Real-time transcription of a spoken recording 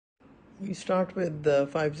We start with the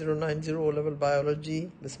 5090 O-Level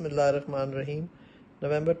Biology, Bismillah Rahman Rahim,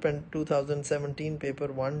 November 2017, paper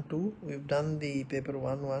 1-2. We've done the paper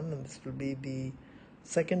 1-1, and this will be the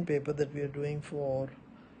second paper that we are doing for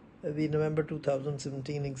the November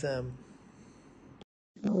 2017 exam.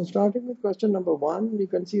 Now, starting with question number 1, you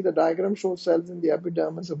can see the diagram shows cells in the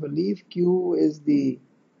epidermis of a leaf. Q is the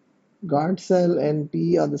guard cell and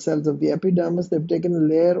P are the cells of the epidermis. They've taken a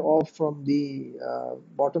layer off from the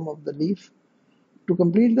bottom of the leaf. To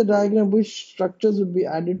complete the diagram, which structures would be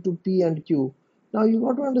added to P and Q? Now, you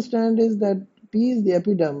got to understand is that P is the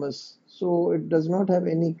epidermis, so it does not have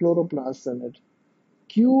any chloroplasts in it.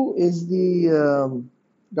 Q is the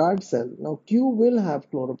guard cell. Now, Q will have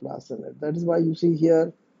chloroplasts in it. That is why you see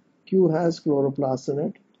here Q has chloroplasts in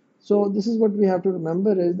it. So this is what we have to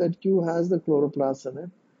remember is that Q has the chloroplasts in it.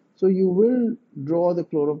 So you will draw the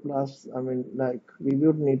chloroplasts. I mean, like we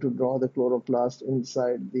would need to draw the chloroplast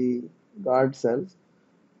inside the guard cells.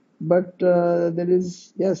 But there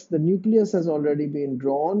is, yes, the nucleus has already been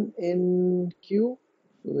drawn in Q.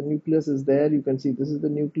 So the nucleus is there. You can see this is the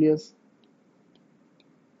nucleus.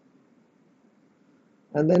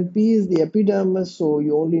 And then P is the epidermis, so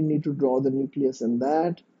you only need to draw the nucleus in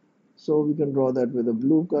that. So we can draw that with a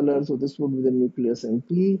blue color. So this would be the nucleus in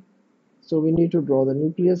P. So we need to draw the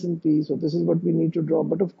nucleus in P. So this is what we need to draw.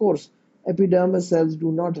 But of course, epidermis cells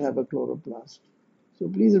do not have a chloroplast. So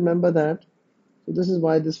please remember that. So this is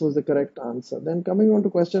why this was the correct answer. Then coming on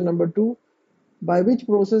to question number 2, by which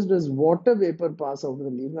process does water vapor pass out of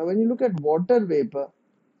the leaf? Now when you look at water vapor,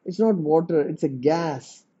 it's not water, it's a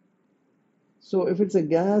gas. So if it's a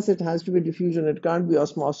gas, it has to be diffusion. It can't be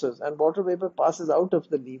osmosis. And water vapor passes out of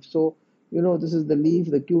the leaf. So, this is the leaf,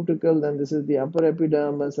 the cuticle, then this is the upper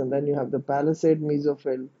epidermis, and then you have the palisade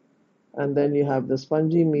mesophyll, and then you have the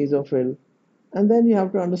spongy mesophyll. And then you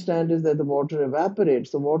have to understand is that the water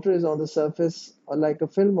evaporates. The water is on the surface like a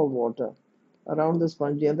film of water around the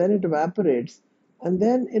spongy, and then it evaporates. And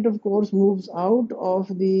then it, of course, moves out of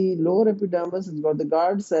the lower epidermis. It's got the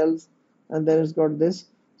guard cells, and then it's got this.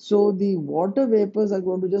 So the water vapors are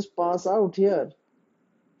going to just pass out here.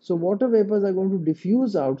 So water vapors are going to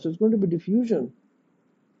diffuse out. So it's going to be diffusion.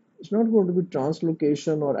 It's not going to be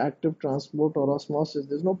translocation or active transport or osmosis.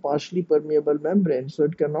 There's no partially permeable membrane, so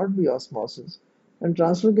it cannot be osmosis. And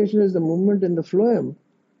translocation is the movement in the phloem.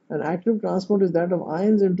 And active transport is that of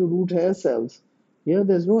ions into root hair cells. Here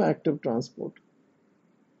there's no active transport.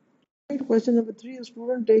 Question number 3, a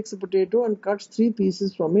student takes a potato and cuts 3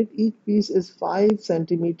 pieces from it. Each piece is 5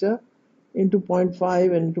 centimeter into 0.5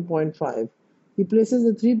 and into 0.5. He places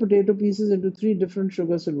the 3 potato pieces into 3 different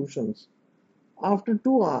sugar solutions. After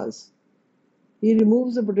 2 hours, he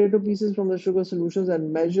removes the potato pieces from the sugar solutions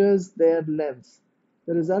and measures their length.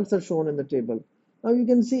 The results are shown in the table. Now you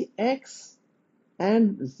can see X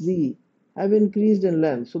and Z have increased in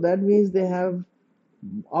length. So that means they have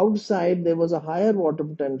outside there was a higher water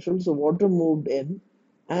potential, so water moved in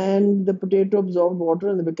and the potato absorbed water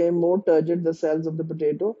and they became more turgid, the cells of the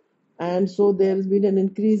potato, and so there has been an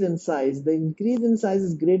increase in size. The increase in size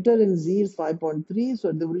is greater in Z, is 5.3, so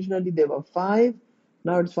originally they were 5,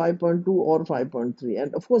 now it's 5.2 or 5.3,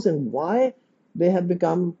 and of course in Y they have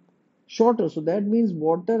become shorter, so that means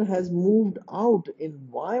water has moved out. In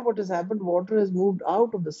Y what has happened, water has moved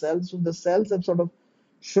out of the cells, so the cells have sort of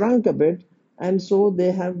shrunk a bit, and so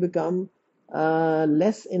they have become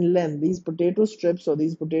less in length. These potato strips or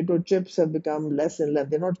these potato chips have become less in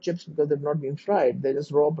length. They're not chips because they've not been fried. They're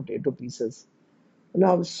just raw potato pieces.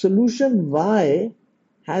 Now, solution Y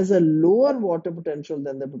has a lower water potential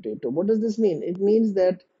than the potato. What does this mean? It means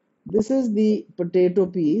that this is the potato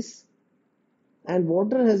piece and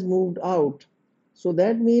water has moved out. So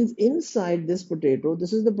that means inside this potato,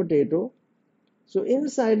 this is the potato. So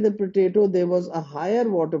inside the potato, there was a higher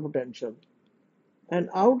water potential, and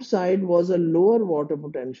outside was a lower water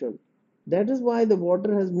potential. That is why the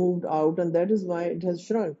water has moved out, and that is why it has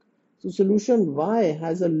shrunk. So solution Y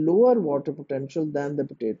has a lower water potential than the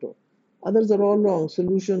potato. Others are all wrong.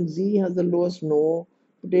 Solution Z has the lowest. No.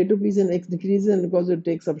 Potato piece in X decreases because it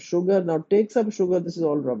takes up sugar. Now takes up sugar, this is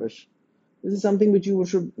all rubbish. This is something which you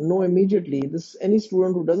should know immediately. This, any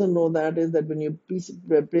student who doesn't know that, is that when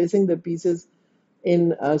you're placing the pieces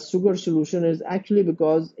in a sugar solution is actually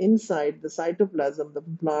because inside the cytoplasm, the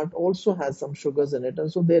plant also has some sugars in it,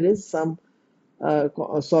 and so there is some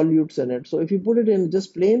solutes in it. So if you put it in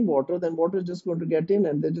just plain water, then water is just going to get in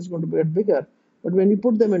and they're just going to get bigger. But when you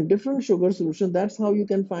put them in different sugar solutions, that's how you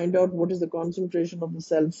can find out what is the concentration of the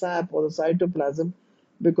cell sap or the cytoplasm,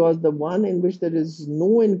 because the one in which there is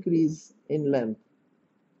no increase in length,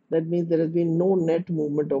 that means there has been no net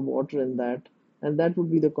movement of water in that. and that would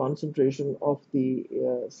be the concentration of the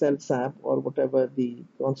cell sap, or whatever the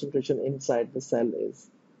concentration inside the cell is.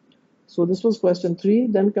 So this was question 3.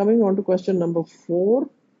 Then coming on to question number 4,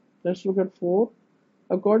 let's look at 4.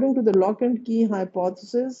 According to the lock and key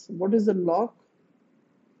hypothesis, what is the lock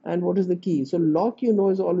and what is the key? So lock,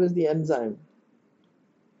 is always the enzyme.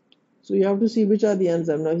 So you have to see which are the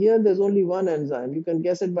enzymes. Now here there's only one enzyme. You can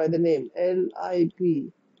guess it by the name,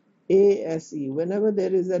 LIP. ASE. Whenever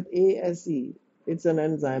there is that ASE, it's an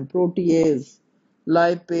enzyme. Protease,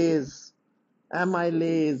 lipase,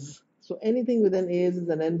 amylase. So anything with an ASE is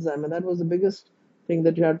an enzyme, and that was the biggest thing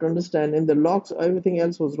that you have to understand. In the locks, everything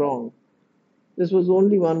else was wrong. This was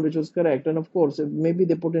only one which was correct. And of course, maybe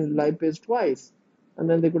they put in lipase twice, and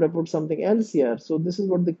then they could have put something else here. So this is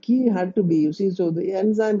what the key had to be. You see, so the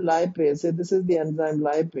enzyme lipase, say this is the enzyme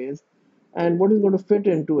lipase, and what is going to fit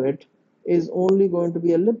into it is only going to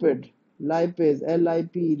be a lipid. Lipase,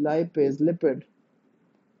 LIP, lipase, lipid.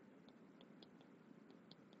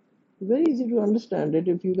 Very easy to understand it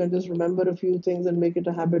if you can just remember a few things and make it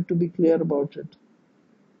a habit to be clear about it.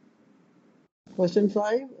 Question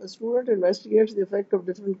 5. A student investigates the effect of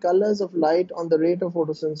different colors of light on the rate of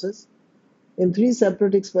photosynthesis. In 3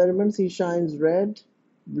 separate experiments, he shines red,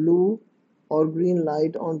 blue, or green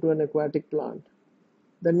light onto an aquatic plant.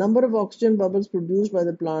 The number of oxygen bubbles produced by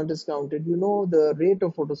the plant is counted. You know the rate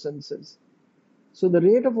of photosynthesis. So the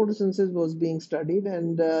rate of photosynthesis was being studied,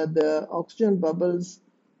 and the oxygen bubbles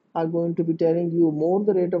are going to be telling you more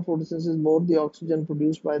the rate of photosynthesis, more the oxygen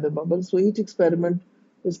produced by the bubbles. So each experiment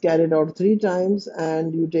is carried out 3 times,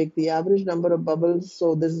 and you take the average number of bubbles.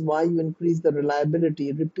 So this is why you increase the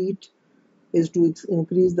reliability. Repeat is to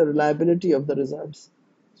increase the reliability of the results.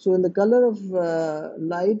 So in the color of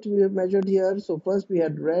light we have measured here, so first we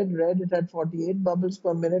had red. Red, it had 48 bubbles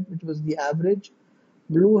per minute, which was the average.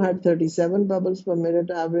 Blue had 37 bubbles per minute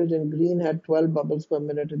average, and green had 12 bubbles per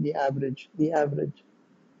minute in the average.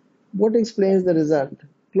 What explains the result?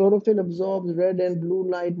 Chlorophyll absorbs red and blue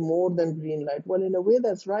light more than green light. Well, in a way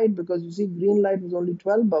that's right, because you see green light was only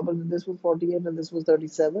 12 bubbles, and this was 48 and this was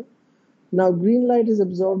 37. Now, green light is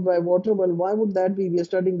absorbed by water. Well, why would that be? We are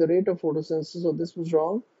studying the rate of photosynthesis, so this was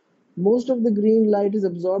wrong. Most of the green light is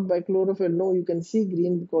absorbed by chlorophyll. No, you can see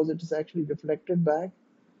green because it is actually reflected back.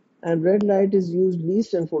 And red light is used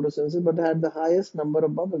least in photosynthesis but had the highest number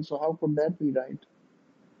of bubbles. So how could that be right?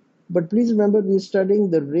 But please remember, we are studying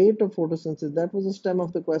the rate of photosynthesis. That was the stem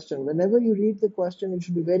of the question. Whenever you read the question, you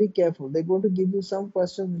should be very careful. They're going to give you some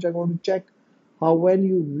questions which are going to check how well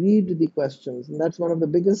you read the questions. And that's one of the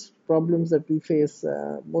biggest problems that we face.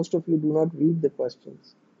 Most of you do not read the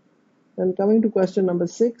questions. Then coming to question number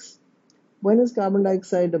 6. When is carbon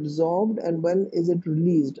dioxide absorbed and when is it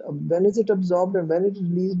released? When is it absorbed and when it is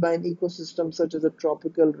released by an ecosystem such as a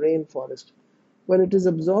tropical rainforest? Well, it is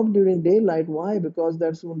absorbed during daylight. Why? Because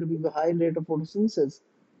that's going to be the high rate of photosynthesis.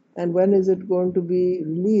 And when is it going to be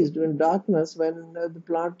released? In darkness, when the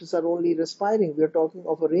plants are only respiring. We are talking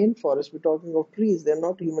of a rainforest. We're talking of trees. They're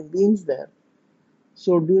not human beings there.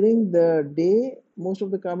 So during the day, most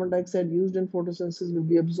of the carbon dioxide used in photosynthesis will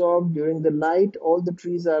be absorbed. During the night, all the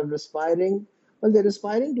trees are respiring. Well, they're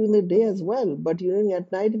respiring during the day as well, but during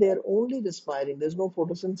at night, they are only respiring. There's no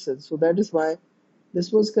photosynthesis. So that is why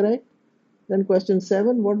this was correct. Then question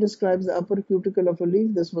 7, what describes the upper cuticle of a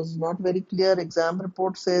leaf? This was not very clear. Exam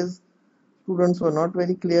report says students were not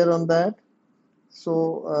very clear on that.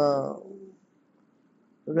 So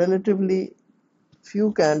relatively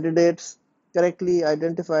few candidates correctly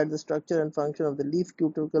identified the structure and function of the leaf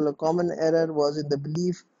cuticle. A common error was in the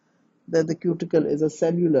belief that the cuticle is a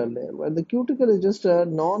cellular layer. Well, the cuticle is just a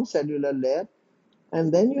non-cellular layer,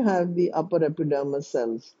 and then you have the upper epidermis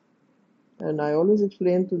cells. And I always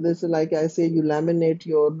explain to this, like I say, you laminate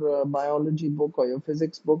your biology book or your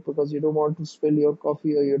physics book because you don't want to spill your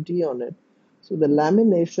coffee or your tea on it. So the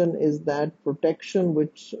lamination is that protection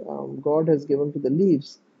which God has given to the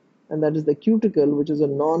leaves, and that is the cuticle, which is a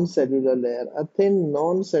non-cellular layer, a thin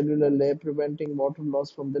non-cellular layer preventing water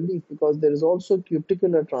loss from the leaf, because there is also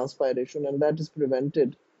cuticular transpiration, and that is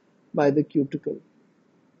prevented by the cuticle.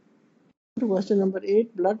 To question number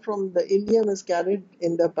 8, blood from the ileum is carried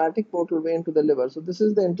in the hepatic portal vein to the liver. So this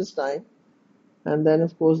is the intestine, and then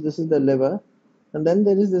of course this is the liver, and then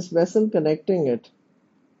there is this vessel connecting it.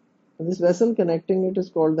 And this vessel connecting it is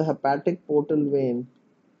called the hepatic portal vein.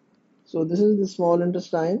 So this is the small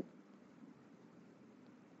intestine,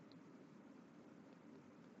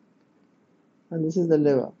 and this is the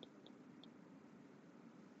liver.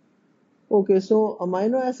 Okay, so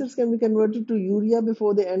amino acids can be converted to urea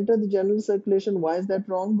before they enter the general circulation. Why is that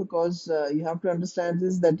wrong? Because you have to understand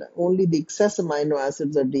this that only the excess amino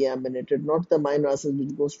acids are deaminated, not the amino acids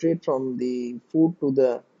which go straight from the food to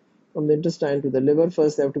the from the intestine to the liver.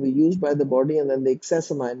 First, they have to be used by the body, and then the excess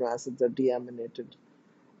amino acids are deaminated.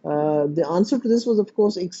 The answer to this was, of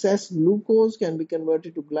course, excess glucose can be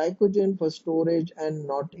converted to glycogen for storage and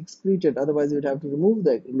not excreted. Otherwise, you'd have to remove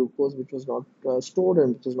the glucose, which was not stored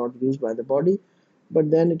and which was not used by the body. But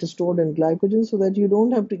then it is stored in glycogen so that you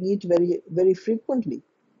don't have to eat very, very frequently.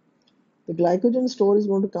 The glycogen store is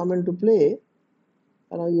going to come into play.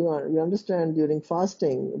 And you understand during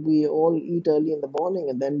fasting, we all eat early in the morning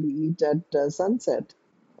and then we eat at sunset.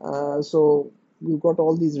 So we've got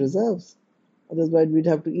all these reserves. Otherwise, we'd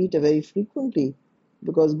have to eat very frequently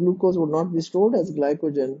because glucose would not be stored as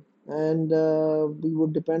glycogen, and we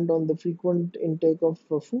would depend on the frequent intake of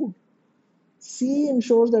food. C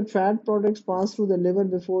ensures that fat products pass through the liver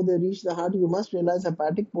before they reach the heart. You must realize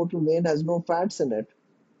hepatic portal vein has no fats in it.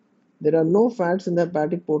 There are no fats in the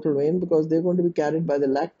hepatic portal vein because they're going to be carried by the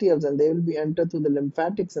lacteals and they will be entered through the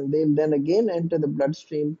lymphatics and they'll then again enter the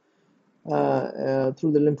bloodstream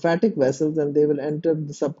through the lymphatic vessels and they will enter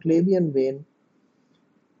the subclavian vein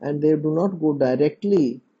and they do not go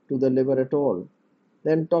directly to the liver at all.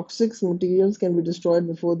 Then toxic materials can be destroyed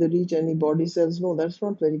before they reach any body cells. No, that's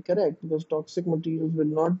not very correct because toxic materials will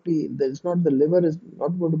not be, there's not the liver is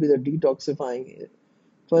not going to be the detoxifying.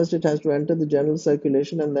 First, it has to enter the general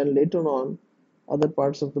circulation and then later on, other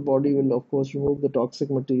parts of the body will of course remove the toxic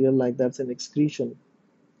material like that's an excretion.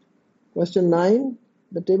 Question 9.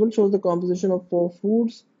 The table shows the composition of 4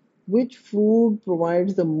 foods. Which food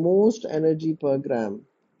provides the most energy per gram?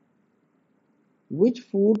 Which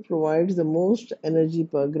food provides the most energy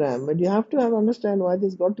per gram? But you have to understand why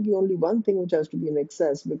there's got to be only one thing which has to be in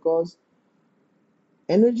excess because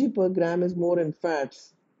energy per gram is more in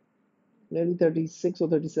fats, nearly 36 or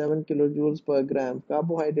 37 kilojoules per gram.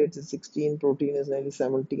 Carbohydrates is 16, protein is nearly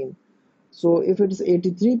 17. So if it is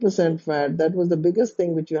 83% fat, that was the biggest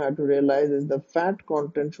thing which you have to realize is the fat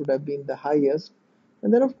content should have been the highest.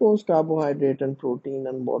 And then of course carbohydrate and protein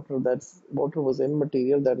and water, that's water was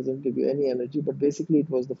immaterial, that doesn't give you any energy, but basically it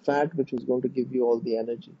was the fat which was going to give you all the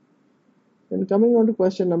energy. Then coming on to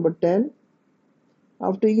question number 10,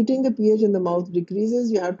 after eating the pH in the mouth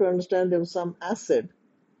decreases, you have to understand there was some acid.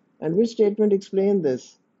 And which statement explains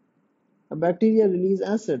this? A bacteria release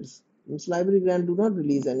acids. Salivary gland do not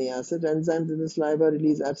release any acid. Enzymes in the saliva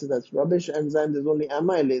release acid. That's rubbish. Enzyme, there's only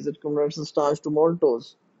amylase. It converts the starch to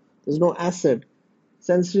maltose. There's no acid.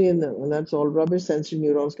 Sensory, and that's all rubbish. Sensory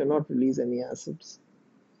neurons cannot release any acids.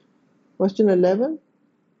 Question 11.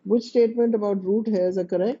 Which statement about root hairs are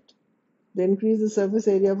correct? They increase the surface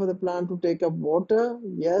area for the plant to take up water.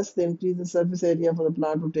 Yes, they increase the surface area for the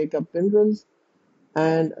plant to take up minerals.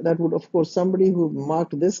 And that would, of course, somebody who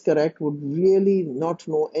marked this correct would really not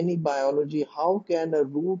know any biology. How can a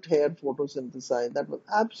root hair photosynthesize? That was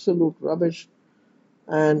absolute rubbish.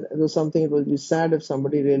 And it was something, it would be sad if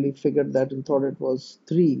somebody really figured that and thought it was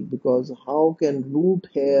 3, because how can root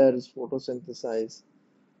hairs photosynthesize?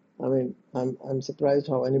 I mean, I'm surprised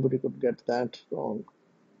how anybody could get that wrong.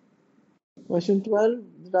 Question 12,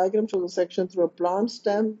 the diagram shows a section through a plant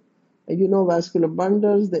stem. You know vascular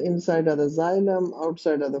bundles, the inside are the xylem,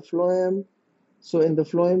 outside are the phloem. So in the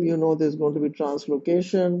phloem, you know there's going to be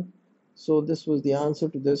translocation. So this was the answer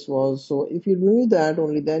to this was, so if you knew that,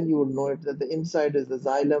 only then you would know it, that the inside is the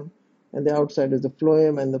xylem and the outside is the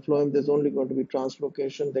phloem, and the phloem there's only going to be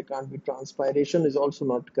translocation, there can't be transpiration is also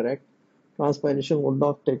not correct. Transpiration would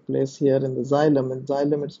not take place here in the xylem. In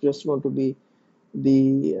xylem, it's just going to be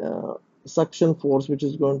the suction force which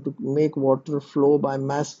is going to make water flow by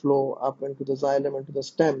mass flow up into the xylem into the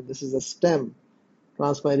stem. This is a stem.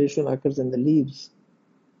 Transpiration occurs in the leaves.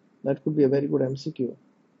 That could be a very good MCQ.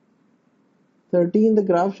 13. The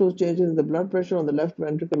graph shows changes in the blood pressure on the left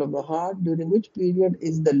ventricle of the heart. During which period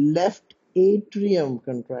is the left atrium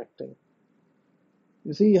contracting?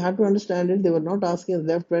 You see, you have to understand it. They were not asking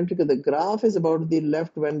the left ventricle. The graph is about the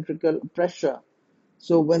left ventricle pressure.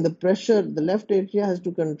 So when the pressure, the left atria has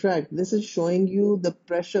to contract, this is showing you the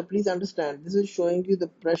pressure. Please understand, this is showing you the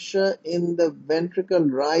pressure in the ventricle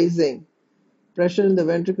rising. Pressure in the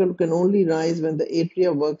ventricle can only rise when the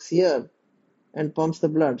atria works here and pumps the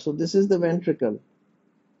blood. So this is the ventricle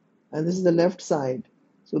and this is the left side.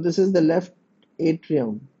 So this is the left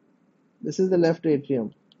atrium. This is the left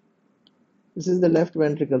atrium. This is the left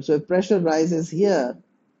ventricle. So if pressure rises here,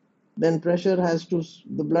 then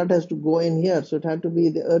the blood has to go in here. So it had to be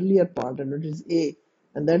the earlier part, and it is A.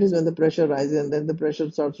 And that is when the pressure rises, and then the pressure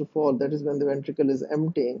starts to fall. That is when the ventricle is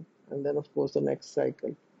emptying, and then of course the next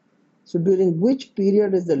cycle. So during which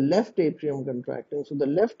period is the left atrium contracting? So the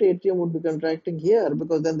left atrium would be contracting here,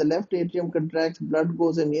 because then the left atrium contracts, blood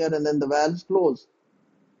goes in here, and then the valves close.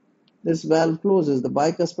 This valve closes, the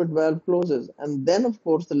bicuspid valve closes, and then of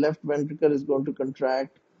course the left ventricle is going to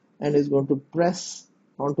contract and is going to press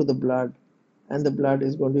onto the blood, and the blood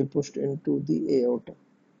is going to be pushed into the aorta.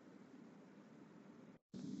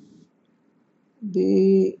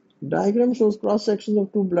 The diagram shows cross sections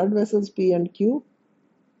of two blood vessels, P and Q.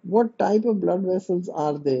 What type of blood vessels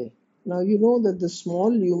are they? Now you know that the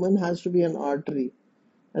small lumen has to be an artery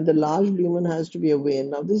and the large lumen has to be a vein.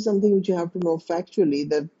 Now this is something which you have to know factually,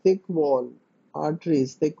 that thick wall,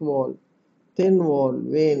 arteries, thick wall, thin wall,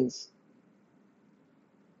 veins.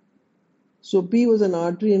 So P was an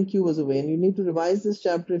artery and Q was a vein. You need to revise this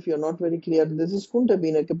chapter if you're not very clear. This couldn't have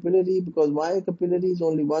been a capillary, because why a capillary is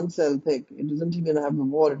only one cell thick? It doesn't even have a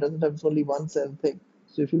wall. It doesn't have, it's only one cell thick.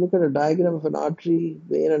 So if you look at a diagram of an artery,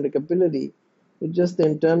 vein, and a capillary, it's just the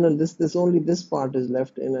internal. This only this part is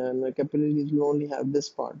left in a capillary. You only have this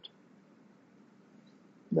part.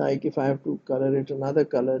 Like if I have to color it another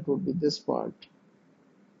color, it would be this part.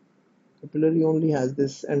 Capillary only has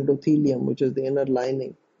this endothelium, which is the inner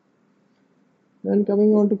lining. Then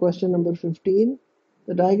coming on to question number 15,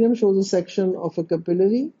 the diagram shows a section of a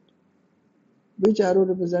capillary. Which arrow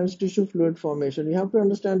represents tissue fluid formation? You have to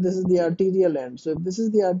understand this is the arterial end. So if this is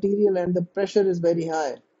the arterial end, the pressure is very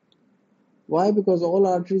high. Why? Because all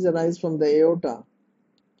arteries arise from the aorta,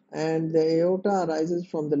 and the aorta arises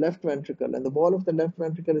from the left ventricle, and the wall of the left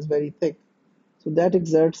ventricle is very thick. So that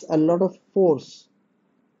exerts a lot of force,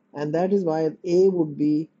 and that is why A would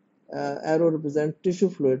be arrow represent tissue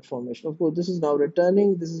fluid formation. Of course, this is now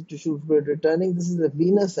returning. This is tissue fluid returning. This is the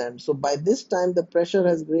venous end. So by this time, the pressure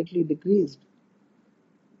has greatly decreased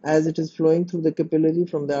as it is flowing through the capillary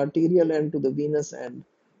from the arterial end to the venous end.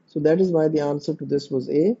 So that is why the answer to this was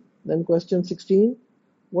A. Then question 16.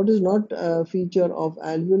 What is not a feature of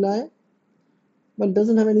alveoli? Well, it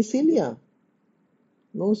doesn't have any cilia.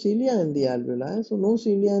 No cilia in the alveoli. So no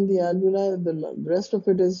cilia in the alveoli. The rest of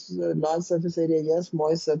it is large surface area, yes.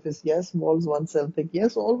 Moist surface, yes. Walls one cell thick,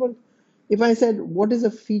 yes. All but if I said what is a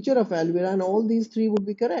feature of alveoli, and all these three would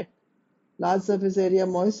be correct. Large surface area,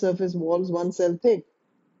 moist surface, walls one cell thick.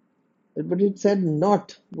 But it said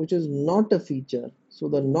not, which is not a feature. So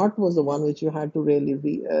the not was the one which you had to really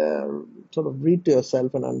sort of read to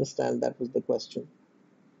yourself and understand. That was the question.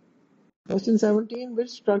 Question 17. Which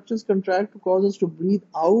structures contract to cause us to breathe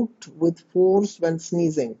out with force when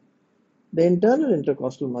sneezing? The internal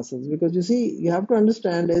intercostal muscles. Because you see, you have to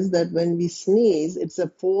understand is that when we sneeze, it's a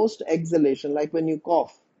forced exhalation, like when you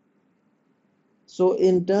cough. So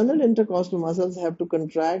internal intercostal muscles have to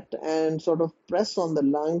contract and sort of press on the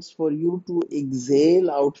lungs for you to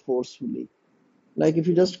exhale out forcefully. Like if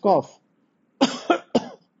you just cough,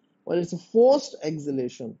 well, it's a forced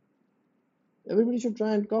exhalation. Everybody should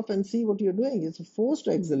try and cough and see what you're doing. It's a forced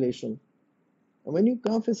exhalation. And when you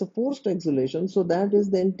cough, it's a forced exhalation. So that is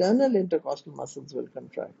the internal intercostal muscles will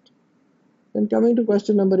contract. Then coming to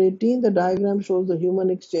question number 18, the diagram shows the human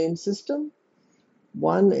exchange system.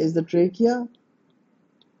 One is the trachea.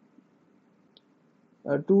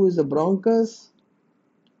 Two is the bronchus.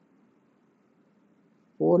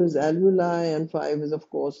 4 is alveoli, and 5 is of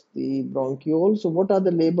course the bronchiole. So what are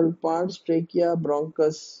the labeled parts? Trachea,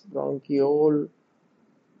 bronchus, bronchiole,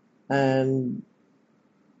 and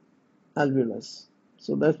alveolus.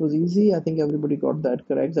 So that was easy. I think everybody got that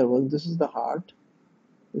correct. This is the heart.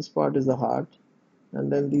 This part is the heart.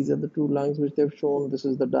 And then these are the two lungs which they've shown. This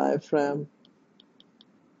is the diaphragm.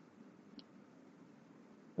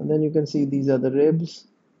 And then you can see these are the ribs.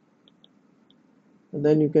 And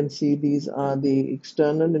then you can see these are the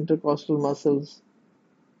external intercostal muscles.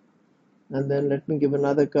 And then let me give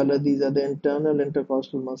another color. These are the internal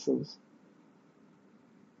intercostal muscles.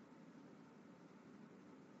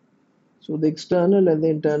 So the external and the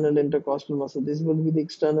internal intercostal muscle, these will be the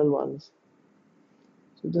external ones.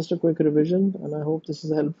 So just a quick revision, and I hope this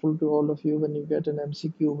is helpful to all of you when you get an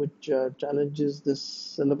MCQ which challenges this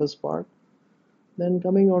syllabus part. Then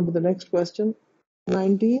coming on to the next question,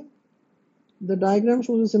 19. The diagram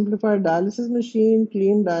shows a simplified dialysis machine,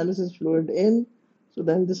 clean dialysis fluid in. So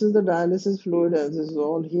then this is the dialysis fluid, and this is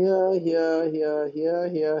all here, here, here, here,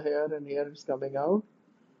 here, here, and here it's coming out.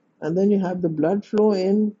 And then you have the blood flow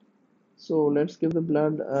in. So let's give the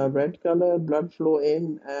blood a red color, blood flow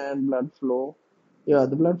in and blood flow. Yeah,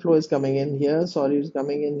 the blood flow is coming in here. Sorry, it's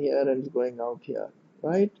coming in here and it's going out here,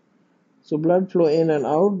 right? So blood flow in and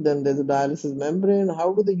out. Then there's a dialysis membrane.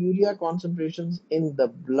 How do the urea concentrations in the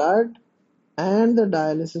blood and the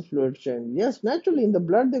dialysis fluid change? Yes, naturally in the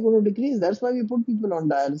blood they're going to decrease. That's why we put people on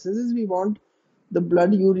dialysis. Is we want the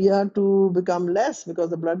blood urea to become less, because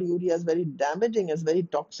the blood urea is very damaging, it's very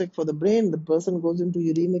toxic for the brain. The person goes into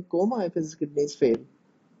uremic coma if his kidneys fail.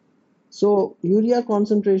 So urea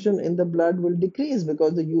concentration in the blood will decrease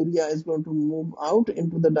because the urea is going to move out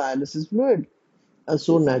into the dialysis fluid.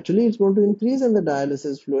 So naturally it's going to increase in the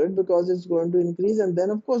dialysis fluid because it's going to increase, and then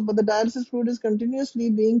of course, but the dialysis fluid is continuously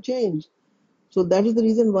being changed. So that is the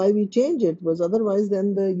reason why we change it, because otherwise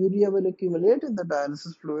then the urea will accumulate in the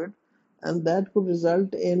dialysis fluid, and that could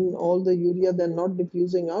result in all the urea then not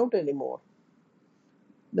diffusing out anymore.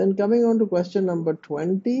 Then coming on to question number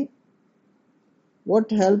 20,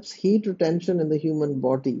 what helps heat retention in the human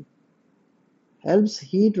body? Helps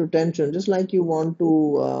heat retention, just like you want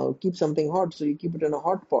to keep something hot, so you keep it in a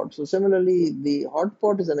hot pot. So similarly, the hot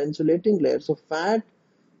pot is an insulating layer. So fat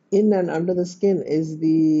in and under the skin is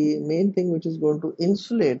the main thing which is going to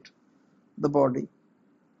insulate the body.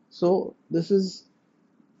 So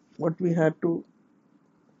what we had to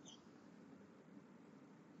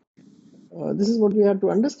this is what we have to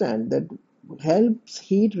understand, that helps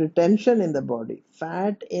heat retention in the body,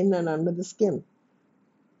 fat in and under the skin.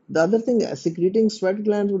 The other thing, secreting sweat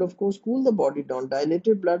glands would of course cool the body down.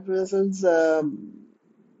 Dilated blood vessels,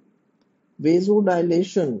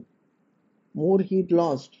 vasodilation, more heat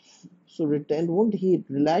lost. So retain won't heat.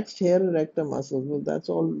 Relaxed hair and rectum muscles. Well, that's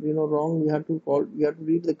all wrong. We have to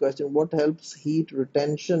read the question. What helps heat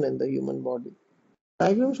retention in the human body?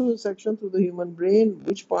 Diagram shows a section through the human brain.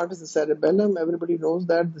 Which part is the cerebellum? Everybody knows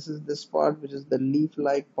that this is this part, which is the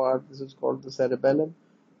leaf-like part. This is called the cerebellum.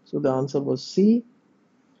 So the answer was C.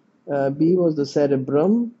 B was the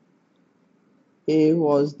cerebrum. A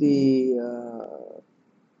was the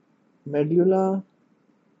medulla.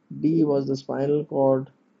 D was the spinal cord.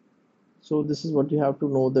 So this is what you have to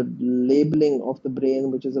know, the labeling of the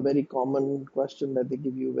brain, which is a very common question that they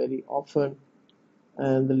give you very often,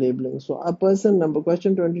 and the labeling. So a person, number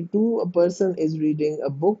question 22, a person is reading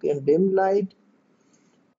a book in dim light.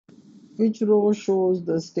 Which row shows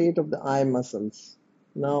the state of the eye muscles?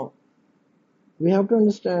 Now, we have to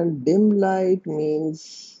understand dim light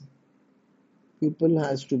means pupil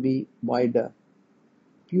has to be wider.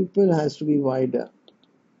 Pupil has to be wider.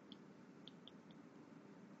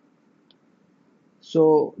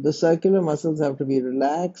 So the circular muscles have to be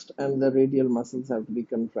relaxed and the radial muscles have to be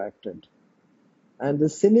contracted. And the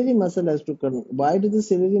ciliary muscle has to why does the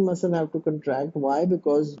ciliary muscle have to contract? Why?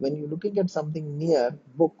 Because when you're looking at something near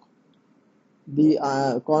book, the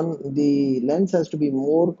lens has to be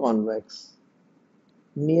more convex,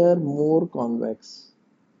 near more convex.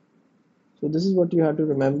 So this is what you have to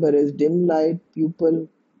remember, is dim light, pupil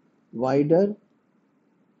wider,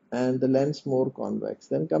 and the lens more convex.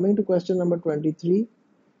 Then coming to question number 23,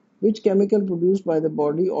 which chemical produced by the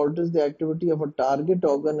body alters the activity of a target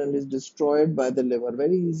organ and is destroyed by the liver?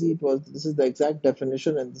 Very easy. This is the exact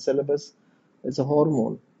definition in the syllabus. It's a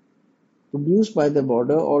hormone produced by the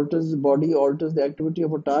body alters the activity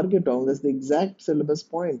of a target organ. That's the exact syllabus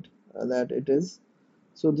point that it is.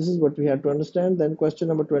 So this is what we have to understand. Then question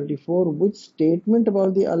number 24, which statement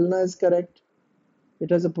about the ulna is correct? It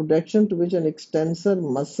has a projection to which an extensor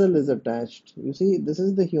muscle is attached. You see, this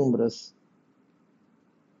is the humerus,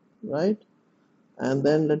 right? And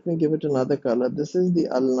then let me give it another color. This is the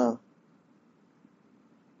ulna.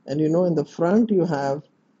 And in the front you have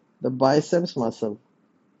the biceps muscle.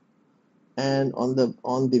 And on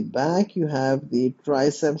the back you have the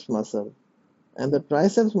triceps muscle. And the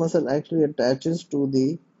triceps muscle actually attaches to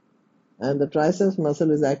the triceps muscle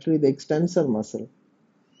is actually the extensor muscle.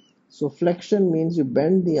 So flexion means you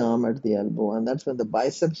bend the arm at the elbow, and that's when the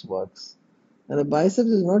biceps works. And the biceps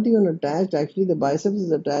is not even attached. Actually, the biceps is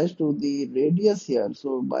attached to the radius here.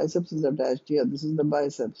 So biceps is attached here. This is the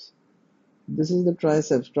biceps. This is the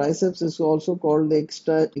triceps. Triceps is also called the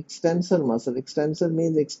extensor muscle. Extensor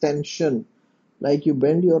means extension. Like you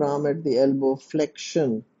bend your arm at the elbow,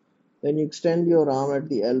 flexion. Then you extend your arm at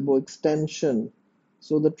the elbow, extension.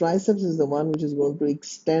 So the triceps is the one which is going to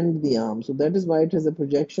extend the arm. So that is why it has a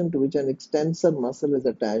projection to which an extensor muscle is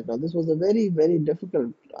attached. Now this was a very, very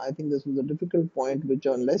difficult, I think this was a difficult point which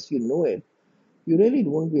unless you know it, you really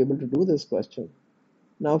won't be able to do this question.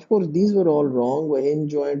 Now, of course, these were all wrong, were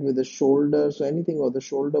hinge joint with the shoulder. So anything on the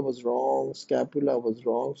shoulder was wrong, scapula was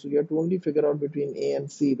wrong. So you have to only figure out between A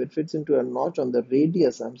and C. If it fits into a notch on the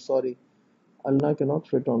radius, I'm sorry, ulna cannot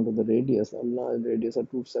fit onto the radius. Ulna and radius are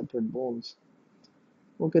two separate bones.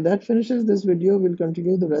 Okay, that finishes this video. We'll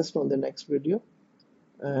continue the rest on the next video.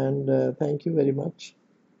 And thank you very much.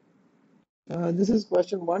 This is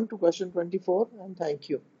question 1 to question 24, and thank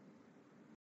you.